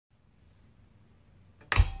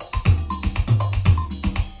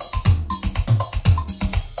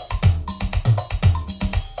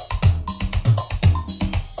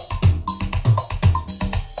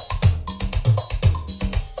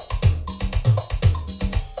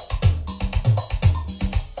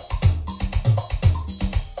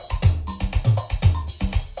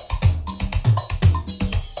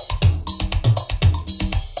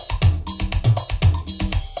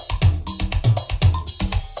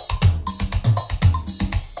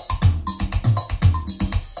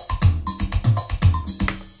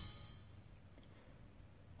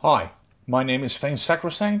Hi, my name is Veen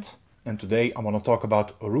Sacrosanct, and today I want to talk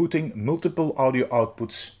about routing multiple audio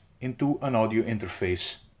outputs into an audio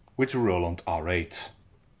interface with the Roland R8.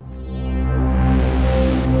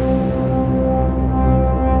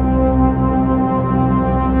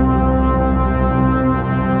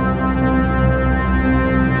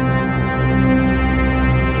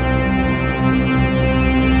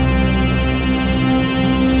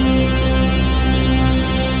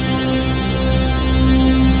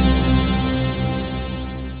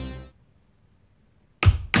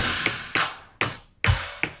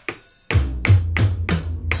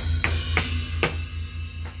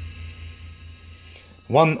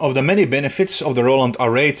 One of the many benefits of the Roland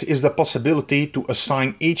R8 is the possibility to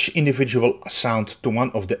assign each individual sound to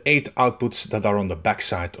one of the 8 outputs that are on the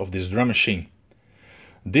backside of this drum machine.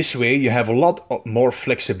 This way you have a lot more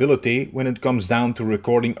flexibility when it comes down to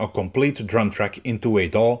recording a complete drum track into a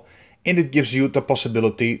DAW, and it gives you the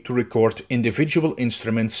possibility to record individual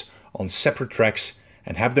instruments on separate tracks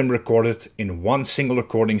and have them recorded in one single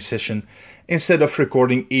recording session instead of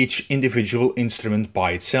recording each individual instrument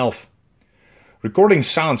by itself. Recording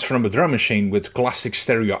sounds from a drum machine with classic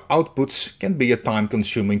stereo outputs can be a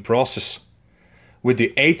time-consuming process. With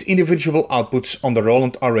the 8 individual outputs on the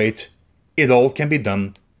Roland R8, it all can be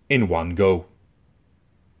done in one go.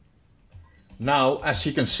 Now, as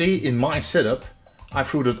you can see in my setup,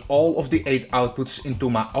 I've routed all of the 8 outputs into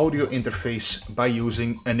my audio interface by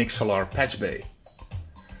using an XLR patch bay.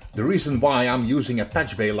 The reason why I'm using a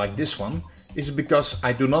patch bay like this one is because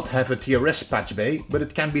I do not have a TRS patch bay, but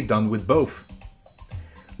it can be done with both.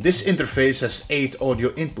 This interface has 8 audio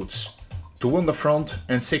inputs, 2 on the front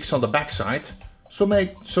and 6 on the back side, so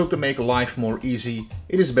to make life more easy,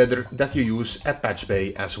 it is better that you use a patch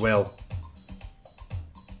bay as well.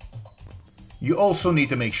 You also need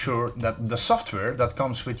to make sure that the software that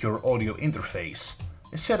comes with your audio interface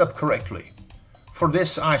is set up correctly. For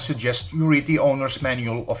this, I suggest you read the owner's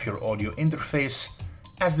manual of your audio interface,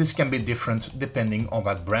 as this can be different depending on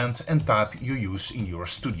what brand and type you use in your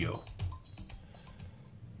studio.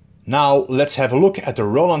 Now let's have a look at the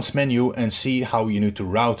Roland's menu and see how you need to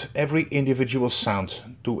route every individual sound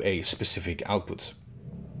to a specific output.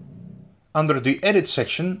 Under the Edit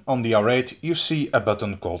section on the R8 you see a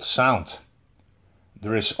button called Sound.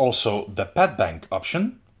 There is also the Pad Bank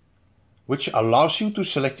option, which allows you to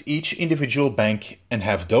select each individual bank and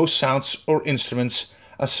have those sounds or instruments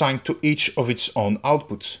assigned to each of its own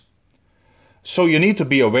outputs. So you need to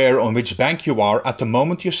be aware on which bank you are at the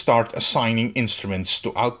moment you start assigning instruments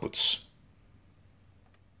to outputs.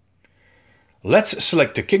 Let's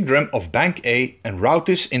select the kick drum of bank A and route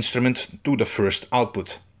this instrument to the first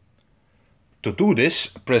output. To do this,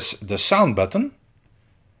 press the Sound button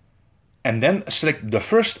and then select the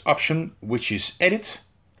first option, which is Edit,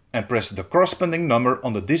 and press the corresponding number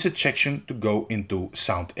on the digit section to go into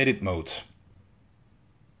Sound Edit mode.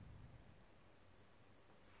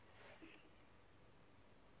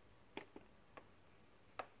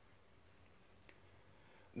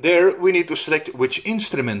 There we need to select which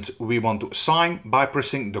instrument we want to assign by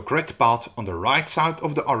pressing the correct path on the right side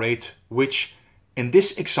of the R8, which in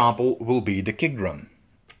this example will be the kick drum.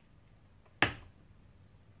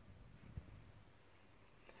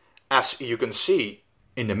 As you can see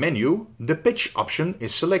in the menu, the pitch option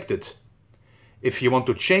is selected. If you want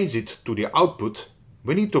to change it to the output,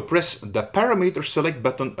 we need to press the parameter select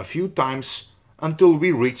button a few times until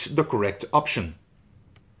we reach the correct option.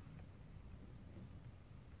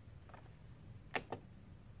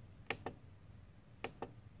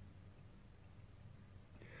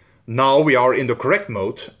 Now we are in the correct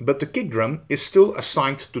mode, but the kick drum is still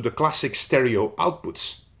assigned to the classic stereo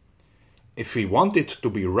outputs. If we want it to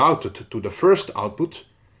be routed to the first output,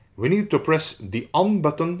 we need to press the On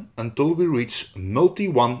button until we reach Multi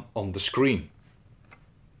 1 on the screen.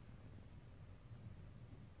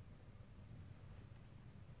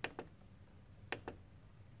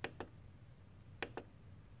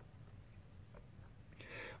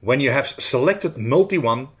 When you have selected Multi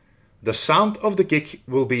 1, the sound of the kick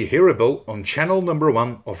will be hearable on channel number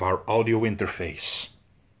 1 of our audio interface.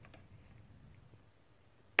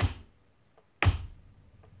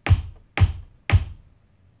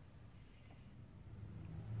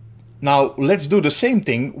 Now let's do the same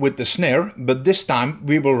thing with the snare, but this time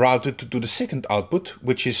we will route it to the second output,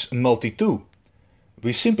 which is Multi 2.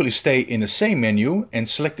 We simply stay in the same menu and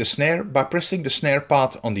select the snare by pressing the snare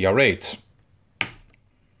path on the R8.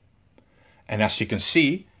 And as you can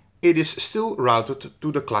see, it is still routed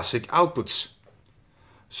to the classic outputs.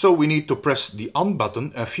 So we need to press the On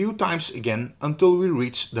button a few times again until we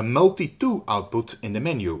reach the Multi 2 output in the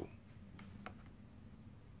menu.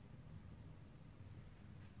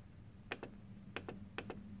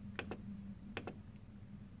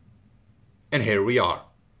 And here we are.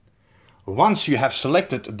 Once you have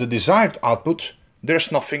selected the desired output,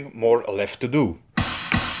 there's nothing more left to do.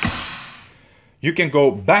 You can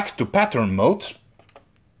go back to pattern mode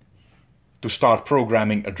to start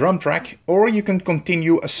programming a drum track, or you can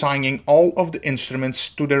continue assigning all of the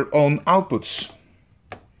instruments to their own outputs.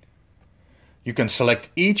 You can select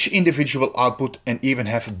each individual output and even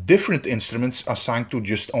have different instruments assigned to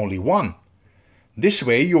just only one. This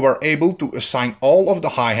way you are able to assign all of the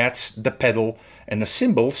hi-hats, the pedal and the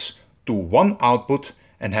cymbals to one output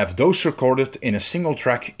and have those recorded in a single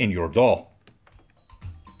track in your DAW.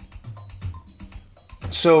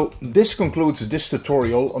 So this concludes this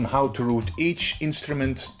tutorial on how to route each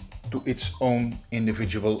instrument to its own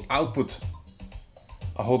individual output.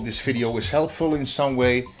 I hope this video is helpful in some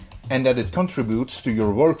way and that it contributes to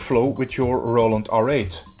your workflow with your Roland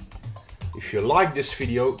R8. If you like this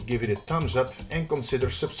video, give it a thumbs up and consider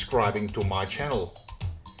subscribing to my channel.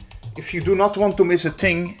 If you do not want to miss a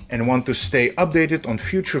thing and want to stay updated on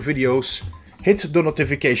future videos, hit the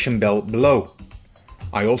notification bell below.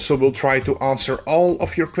 I also will try to answer all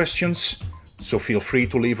of your questions, so feel free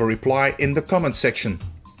to leave a reply in the comment section.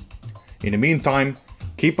 In the meantime,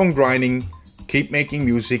 keep on grinding, keep making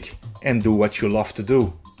music and do what you love to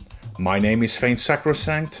do. My name is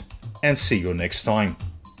Sacrosanct and see you next time.